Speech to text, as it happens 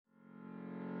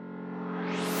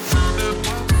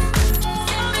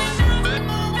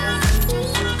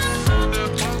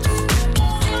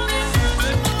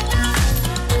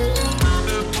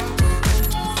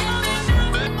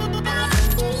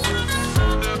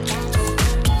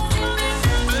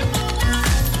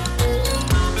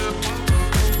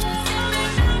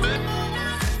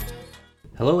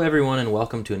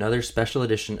welcome to another special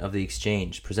edition of The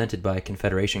Exchange, presented by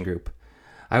Confederation Group.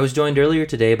 I was joined earlier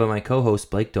today by my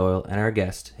co-host Blake Doyle and our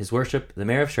guest, His Worship, the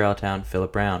Mayor of Charlottetown,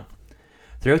 Philip Brown.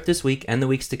 Throughout this week and the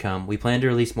weeks to come, we plan to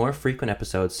release more frequent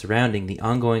episodes surrounding the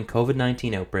ongoing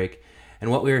COVID-19 outbreak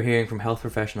and what we are hearing from health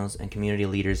professionals and community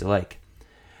leaders alike.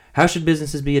 How should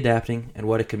businesses be adapting, and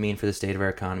what it could mean for the state of our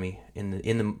economy in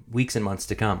the weeks and months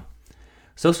to come?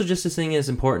 Social distancing is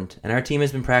important, and our team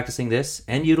has been practicing this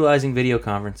and utilizing video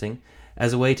conferencing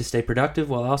as a way to stay productive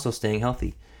while also staying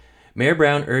healthy. Mayor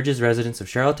Brown urges residents of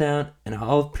Charlottetown and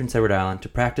all of Prince Edward Island to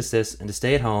practice this and to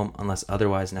stay at home unless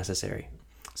otherwise necessary.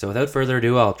 So without further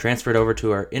ado, I'll transfer it over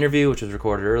to our interview, which was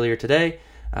recorded earlier today,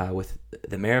 with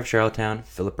the Mayor of Charlottetown,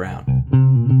 Philip Brown.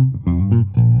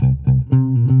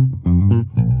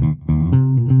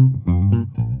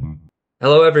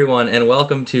 Hello, everyone, and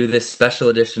welcome to this special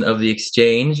edition of The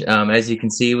Exchange. As you can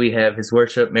see, we have His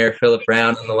Worship Mayor Philip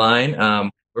Brown on the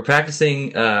line. We're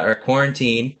practicing our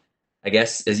quarantine, I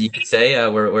guess, as you could say.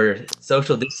 We're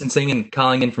social distancing and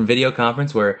calling in from video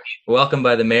conference. We're welcomed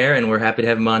by the Mayor, and we're happy to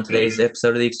have him on today's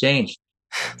episode of The Exchange.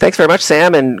 Thanks very much,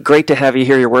 Sam, and great to have you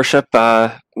here, Your Worship.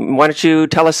 Why don't you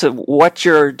tell us what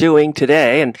you're doing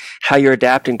today and how you're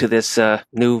adapting to this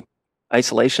new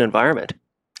isolation environment?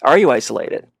 Are you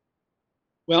isolated?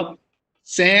 Well,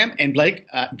 Sam and Blake,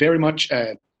 very much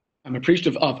I'm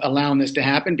appreciative of allowing this to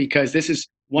happen, because this is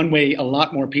one way a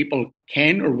lot more people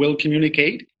can or will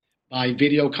communicate by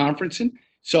video conferencing.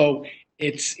 So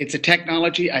it's a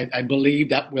technology I believe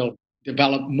that will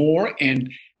develop more, and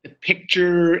the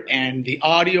picture and the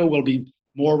audio will be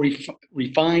more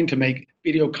refined to make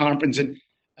video conferencing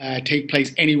take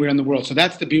place anywhere in the world. So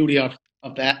that's the beauty of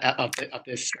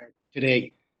this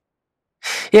today.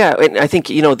 Yeah, and I think,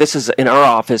 this is in our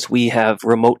office, we have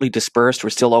remotely dispersed. We're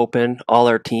still open. All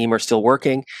our team are still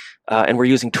working, and we're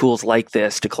using tools like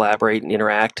this to collaborate and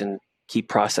interact and keep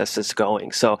processes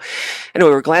going. So anyway,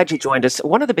 we're glad you joined us.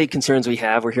 One of the big concerns we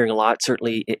have, we're hearing a lot,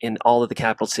 certainly in all of the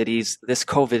capital cities, this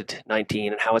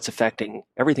COVID-19 and how it's affecting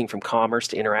everything from commerce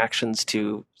to interactions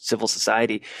to civil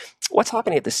society. What's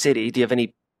happening at the city? Do you have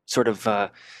any sort of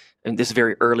and this is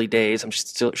very early days. I'm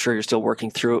still sure you're still working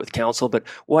through it with council, but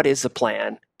what is the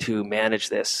plan to manage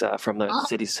this from the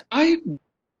cities? I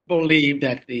believe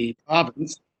that the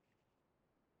province,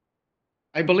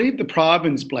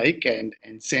 Blake and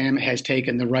Sam, has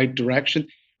taken the right direction.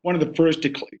 One of the first to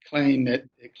claim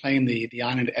the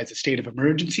island as a state of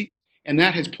emergency, and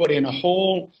that has put in a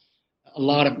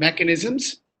lot of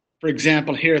mechanisms. For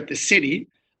example, here at the city,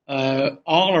 all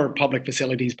our public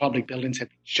facilities, public buildings have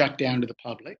been shut down to the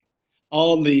public.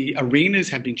 All the arenas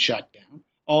have been shut down.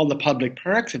 All the public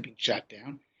parks have been shut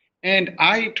down. And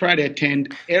I try to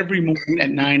attend every morning at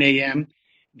 9 a.m.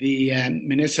 the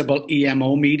municipal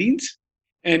EMO meetings.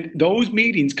 And those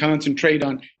meetings concentrate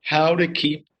on how to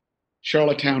keep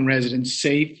Charlottetown residents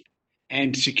safe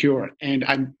and secure. And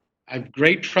I have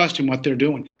great trust in what they're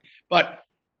doing. But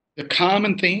the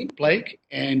common theme, Blake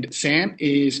and Sam,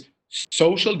 is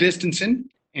social distancing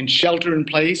and shelter in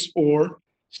place or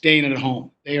staying at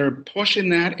home. They are pushing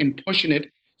that and pushing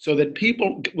it so that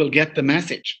people will get the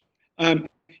message. I'm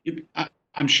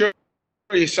sure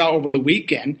you saw over the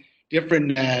weekend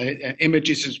different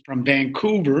images from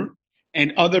Vancouver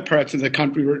and other parts of the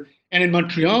country, and in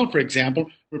Montreal, for example,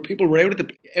 where people were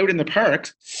out in the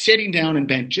parks, sitting down on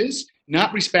benches,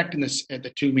 not respecting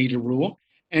the 2-meter rule.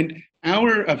 And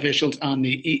our officials on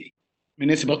the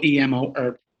municipal EMO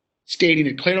are stating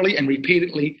it clearly and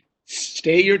repeatedly: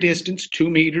 stay your distance, 2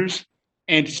 meters,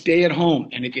 and stay at home.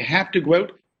 And if you have to go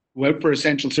out for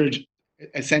essential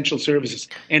services.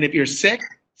 And if you're sick,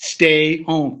 stay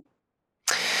home.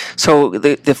 So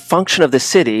the function of the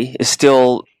city is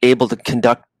still able to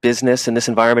conduct business in this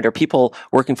environment. Are people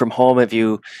working from home? Have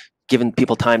you given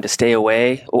people time to stay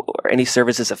away? Or any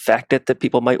services affected that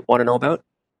people might want to know about?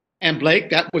 And Blake,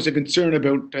 that was a concern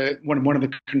about one of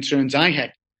the concerns I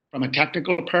had. From a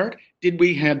technical part, did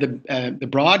we have the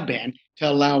broadband to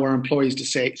allow our employees to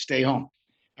stay home?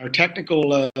 Our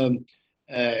technical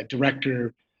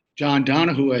director, John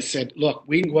Donahue, has said, look,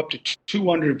 we can go up to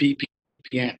 200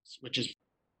 VPNs, which is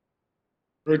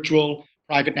virtual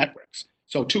private networks.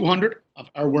 So 200 of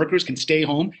our workers can stay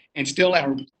home, and still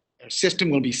our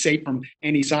system will be safe from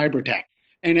any cyber attack.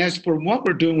 And as for what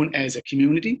we're doing as a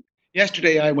community,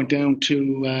 yesterday I went down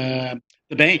to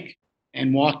the bank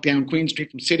and walked down Queen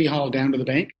Street from City Hall down to the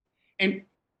bank. And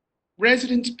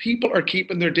people are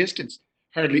keeping their distance.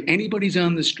 Hardly anybody's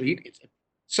on the street. It's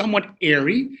somewhat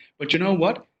airy, but you know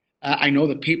what? I know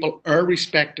that people are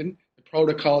respecting the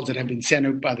protocols that have been sent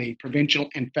out by the provincial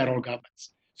and federal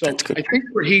governments. So I think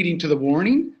we're heeding to the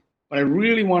warning, but I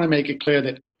really want to make it clear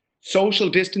that Social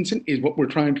distancing is what we're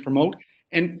trying to promote.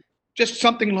 And just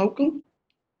something local,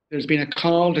 there's been a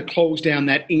call to close down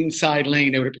that inside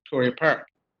lane out of Victoria Park.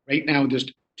 Right now, there's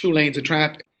 2 lanes of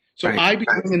traffic. So Right. I've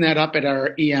been bringing that up at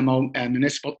our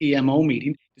municipal EMO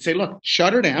meeting to say, look,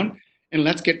 shut her down and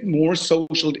let's get more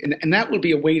social. And that will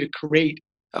be a way to create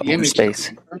the More image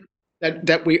space.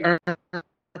 that we are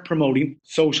promoting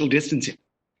social distancing.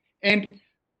 And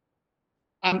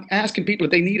I'm asking people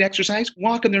if they need exercise,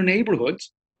 walk in their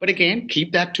neighborhoods. But again,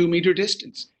 keep that 2-meter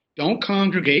distance. Don't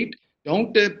congregate.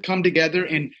 Don't come together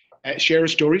and share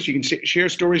stories. You can share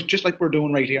stories just like we're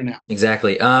doing right here now.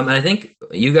 Exactly. And I think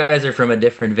you guys are from a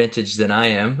different vintage than I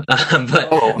am.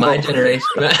 But my generation.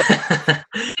 Look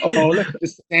at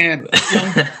this stand.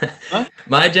 Huh?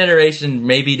 My generation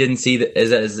maybe didn't see that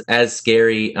as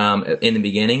scary in the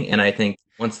beginning, and I think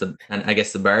once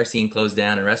the bar scene closed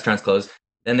down and restaurants closed,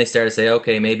 then they started to say,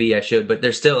 okay, maybe I should. But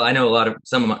there's still, I know a lot of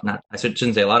I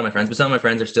shouldn't say a lot of my friends, but some of my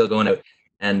friends are still going out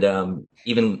and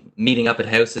even meeting up at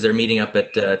houses or meeting up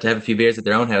at to have a few beers at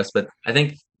their own house. But I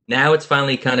think now it's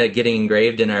finally kind of getting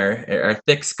engraved in our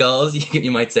thick skulls.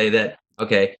 You might say that,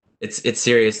 okay, it's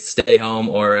serious. Stay home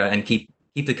and keep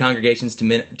the congregations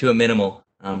to a minimal,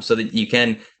 so that you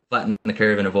can flatten the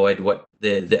curve and avoid what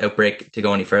the outbreak to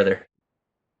go any further.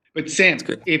 But Sam,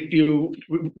 if you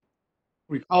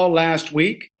recall last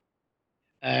week,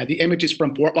 the images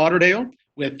from Fort Lauderdale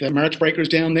with the March breakers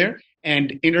down there,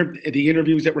 and the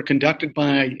interviews that were conducted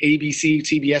by ABC,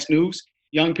 CBS News,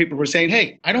 young people were saying,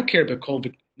 hey, I don't care about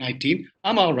COVID-19.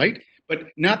 I'm all right. But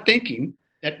not thinking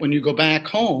that when you go back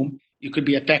home, you could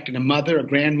be affecting a mother, a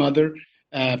grandmother,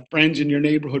 friends in your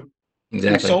neighborhood.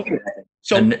 Exactly.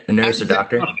 So a nurse or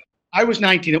doctor. I was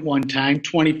 19 at one time,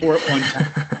 24 at one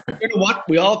time. You know what?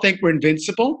 We all think we're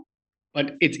invincible,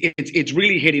 but it's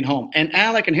really hitting home. And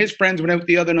Alec and his friends went out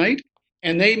the other night,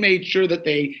 and they made sure that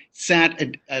they sat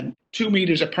at 2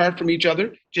 meters apart from each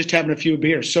other, just having a few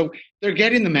beers. So they're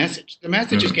getting the message. The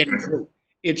message is getting through.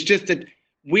 It's just that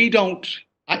we don't,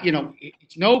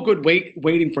 it's no good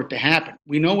waiting for it to happen.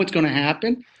 We know what's going to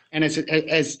happen. And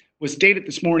as was stated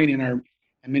this morning in our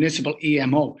municipal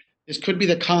EMO, this could be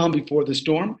the calm before the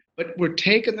storm, but we're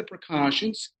taking the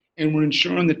precautions and we're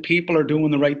ensuring that people are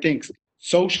doing the right things.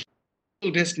 Social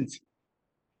distancing,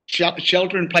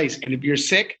 shelter in place. And if you're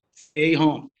sick, stay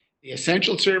home. The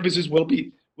essential services will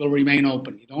remain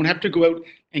open. You don't have to go out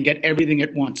and get everything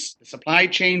at once. The supply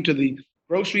chain to the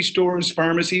grocery stores,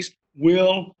 pharmacies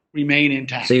will remain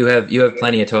intact. So you have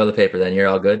plenty of toilet paper then. You're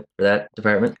all good for that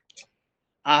department?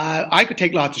 I could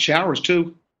take lots of showers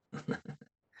too.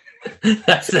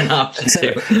 That's an option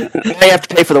too. Now you have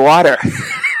to pay for the water.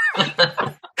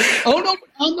 Oh no,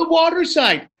 on the water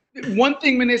side. One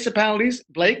thing municipalities,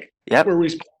 Blake, were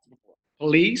responsible for.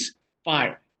 Police,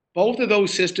 fire. Both of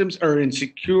those systems are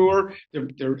insecure.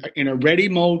 They're in a ready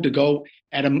mode to go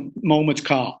at a moment's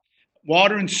call.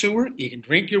 Water and sewer, you can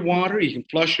drink your water, you can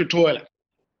flush your toilet.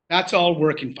 That's all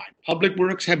working fine. Public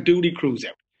Works have duty crews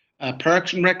out.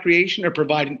 Parks and Recreation are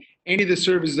providing any of the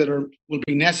services that will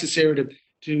be necessary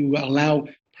to allow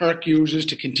park users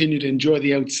to continue to enjoy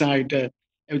the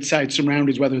outside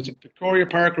surroundings, whether it's at Victoria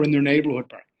Park or in their neighborhood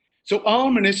park. So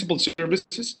all municipal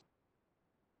services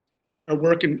are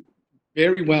working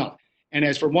very well. And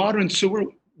as for water and sewer,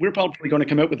 we're probably going to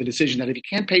come out with a decision that if you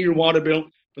can't pay your water bill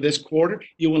for this quarter,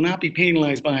 you will not be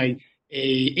penalized by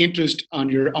a interest on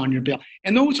your bill.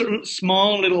 And those are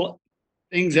small little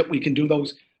things that we can do,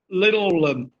 those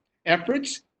little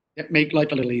efforts that make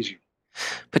life a little easier.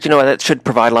 But that should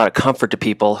provide a lot of comfort to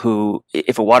people who,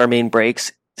 if a water main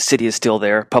breaks, the city is still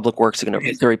there. Public Works are going to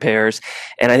make the repairs.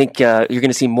 And I think you're going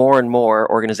to see more and more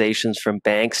organizations, from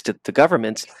banks to the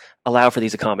governments, allow for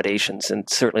these accommodations. And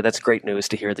certainly that's great news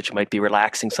to hear that you might be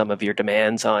relaxing some of your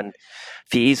demands on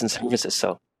fees and services.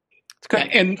 So it's good.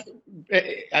 And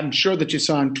I'm sure that you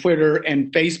saw on Twitter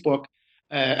and Facebook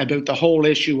about the whole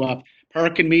issue of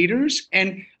parking meters.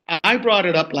 And I brought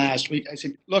it up last week. I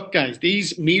said, look, guys,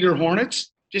 these meter hornets,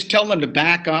 just tell them to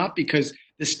back off because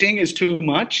the sting is too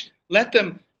much. Let's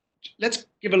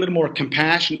give a little more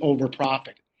compassion over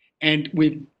profit. And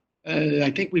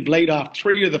I think we've laid off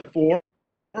 3 of the 4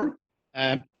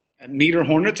 meter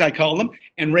hornets, I call them.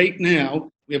 And right now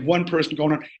we have 1 person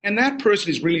going on. And that person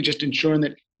is really just ensuring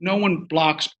that no one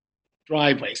blocks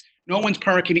driveways. No one's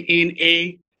parking in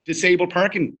a disabled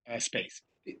parking space.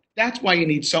 That's why you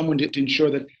need someone to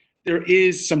ensure that there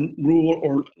is some rule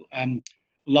or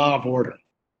law of order.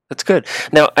 That's good.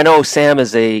 Now, I know Sam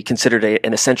is considered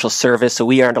an essential service, so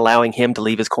we aren't allowing him to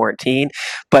leave his quarantine.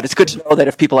 But it's good to know that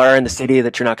if people are in the city,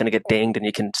 that you're not going to get dinged and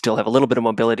you can still have a little bit of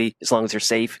mobility as long as you're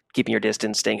safe, keeping your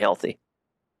distance, staying healthy.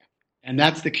 And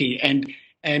that's the key.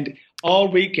 And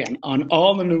all weekend on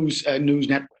all the news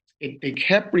networks. They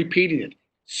kept repeating it: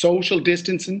 social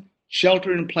distancing,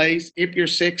 shelter in place. If you're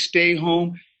sick, stay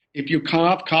home. If you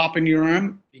cough in your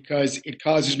arm because it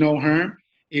causes no harm.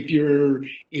 If you're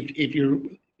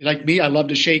like me, I love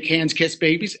to shake hands, kiss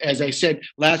babies. As I said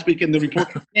last week in the report,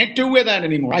 can't do with that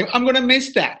anymore. I'm going to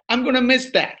miss that.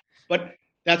 But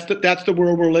that's the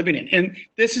world we're living in, and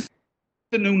this is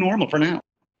the new normal for now.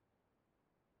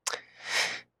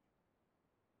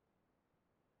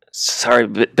 Sorry,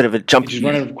 bit of a jump. Just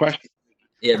run out of questions.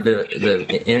 Yeah,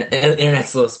 the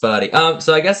internet's a little spotty.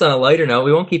 So I guess on a lighter note,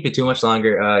 we won't keep you too much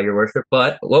longer, Your Worship.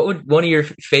 But what would one of your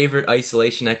favorite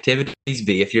isolation activities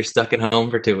be if you're stuck at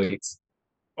home for 2 weeks?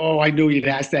 Oh, I knew you'd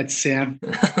ask that, Sam.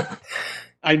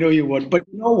 I know you would. But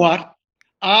you know what?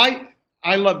 I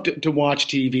love to watch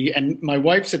TV, and my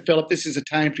wife said, Philip, this is a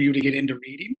time for you to get into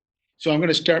reading. So I'm going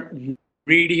to start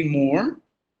reading more,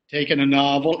 taking a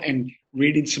novel and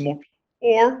reading some more,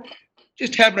 or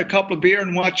just having a couple of beer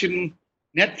and watching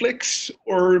Netflix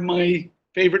or my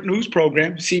favorite news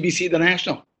program, CBC The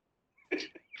National.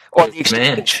 Or the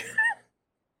Exchange.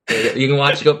 You can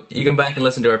watch. You can back and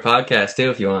listen to our podcast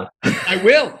too if you want. I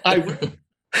will.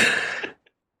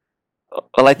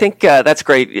 Well, I think that's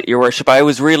great, Your Worship. I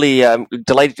was really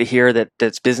delighted to hear that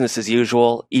it's business as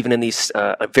usual, even in these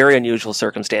very unusual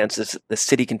circumstances. The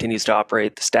city continues to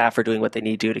operate. The staff are doing what they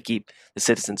need to keep the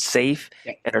citizens safe,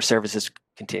 and our services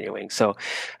continuing. So,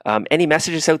 any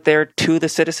messages out there to the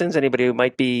citizens? Anybody who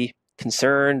might be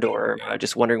concerned or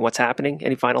just wondering what's happening?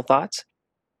 Any final thoughts?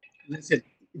 Listen,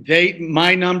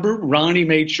 my number, Ronnie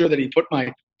made sure that he put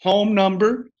my home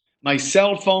number, my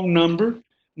cell phone number,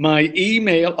 my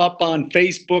email up on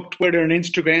Facebook, Twitter, and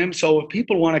Instagram. So if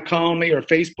people want to call me or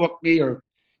Facebook me or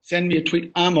send me a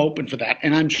tweet, I'm open for that.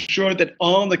 And I'm sure that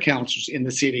all the councillors in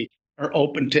the city are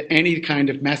open to any kind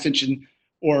of messaging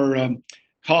or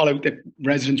call out that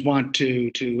residents want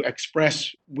to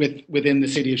express within the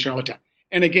city of Charlottetown.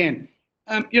 And again,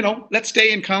 let's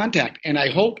stay in contact. And I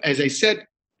hope, as I said,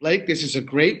 Blake, this is a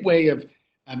great way of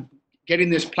getting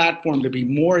this platform to be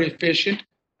more efficient,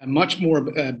 a much more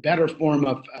better form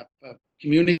of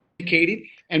communicating.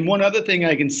 And one other thing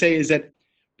I can say is that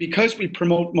because we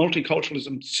promote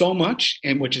multiculturalism so much,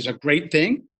 and which is a great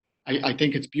thing, I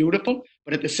think it's beautiful,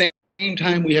 but at the same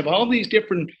time, we have all these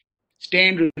different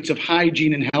standards of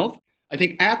hygiene and health. I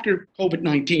think after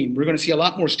COVID-19, we're going to see a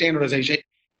lot more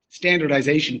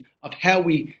standardization of how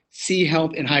we see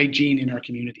health and hygiene in our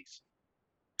communities.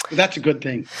 So that's a good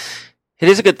thing. It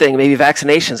is a good thing. Maybe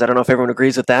vaccinations. I don't know if everyone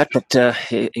agrees with that, but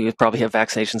you probably have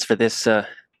vaccinations for this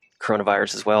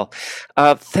coronavirus as well.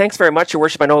 Thanks very much, Your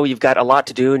Worship. I know you've got a lot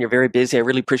to do and you're very busy. I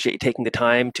really appreciate you taking the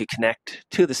time to connect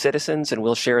to the citizens, and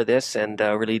we'll share this, and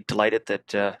really delighted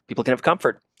that people can have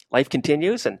comfort. Life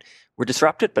continues and we're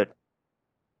disrupted, but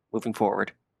moving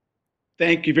forward.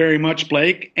 Thank you very much,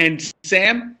 Blake. And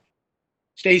Sam,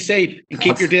 stay safe and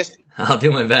keep your distance. I'll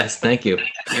do my best. Thank you.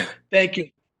 Thank you.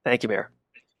 Thank you, Mayor.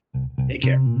 Take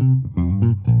care.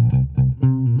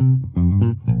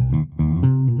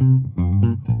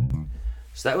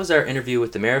 So that was our interview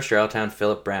with the Mayor of Charlottetown,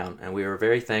 Philip Brown, and we were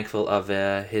very thankful of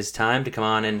his time to come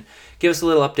on and give us a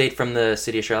little update from the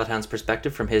City of Charlottetown's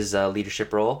perspective, from his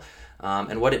leadership role,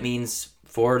 and what it means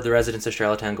for the residents of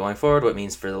Charlottetown going forward, what it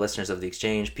means for the listeners of the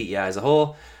Exchange, PEI as a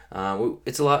whole.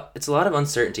 It's a lot of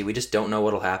uncertainty. We just don't know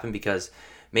what will happen, because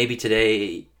maybe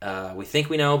today we think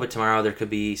we know, but tomorrow there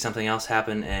could be something else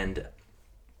happen, and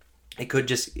it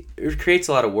creates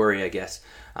a lot of worry, I guess.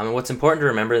 What's important to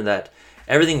remember that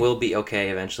everything will be okay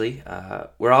eventually.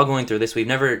 We're all going through this.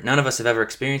 None of us have ever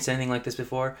experienced anything like this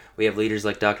before. We have leaders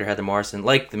like Dr. Heather Morrison,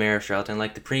 like the Mayor of Charlottetown,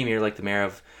 like the Premier, like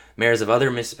the mayors of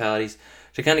other municipalities,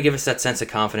 to kind of give us that sense of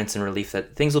confidence and relief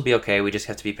that things will be okay. We just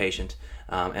have to be patient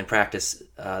and practice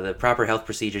the proper health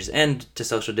procedures, and to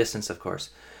social distance, of course.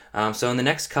 So in the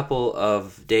next couple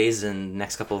of days and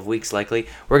next couple of weeks, likely,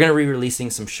 we're going to be releasing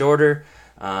some shorter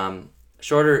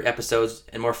episodes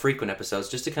and more frequent episodes,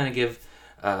 just to kind of give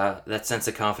that sense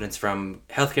of confidence from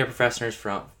healthcare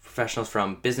professionals,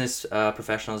 from business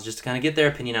professionals, just to kind of get their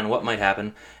opinion on what might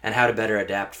happen and how to better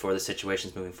adapt for the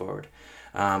situations moving forward.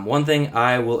 One thing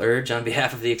I will urge on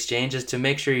behalf of the Exchange is to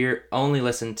make sure you're only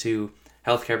listen to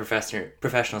healthcare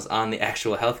professionals on the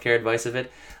actual healthcare advice of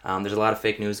it. There's a lot of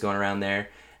fake news going around there,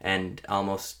 and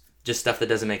almost just stuff that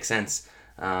doesn't make sense.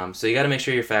 So you got to make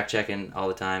sure you're fact-checking all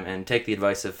the time, and take the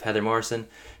advice of Heather Morrison.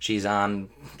 She's on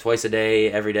twice a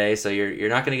day, every day, so you're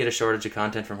not going to get a shortage of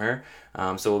content from her.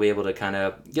 So we'll be able to kind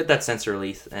of get that sense of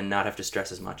relief and not have to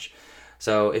stress as much.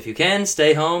 So if you can,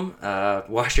 stay home,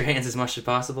 wash your hands as much as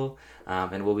possible,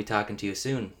 and we'll be talking to you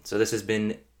soon. So this has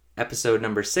been episode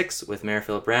number 6 with Mayor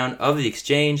Philip Brown of the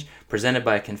Exchange, presented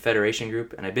by Confederation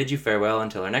Group, and I bid you farewell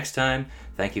until our next time.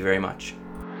 Thank you very much.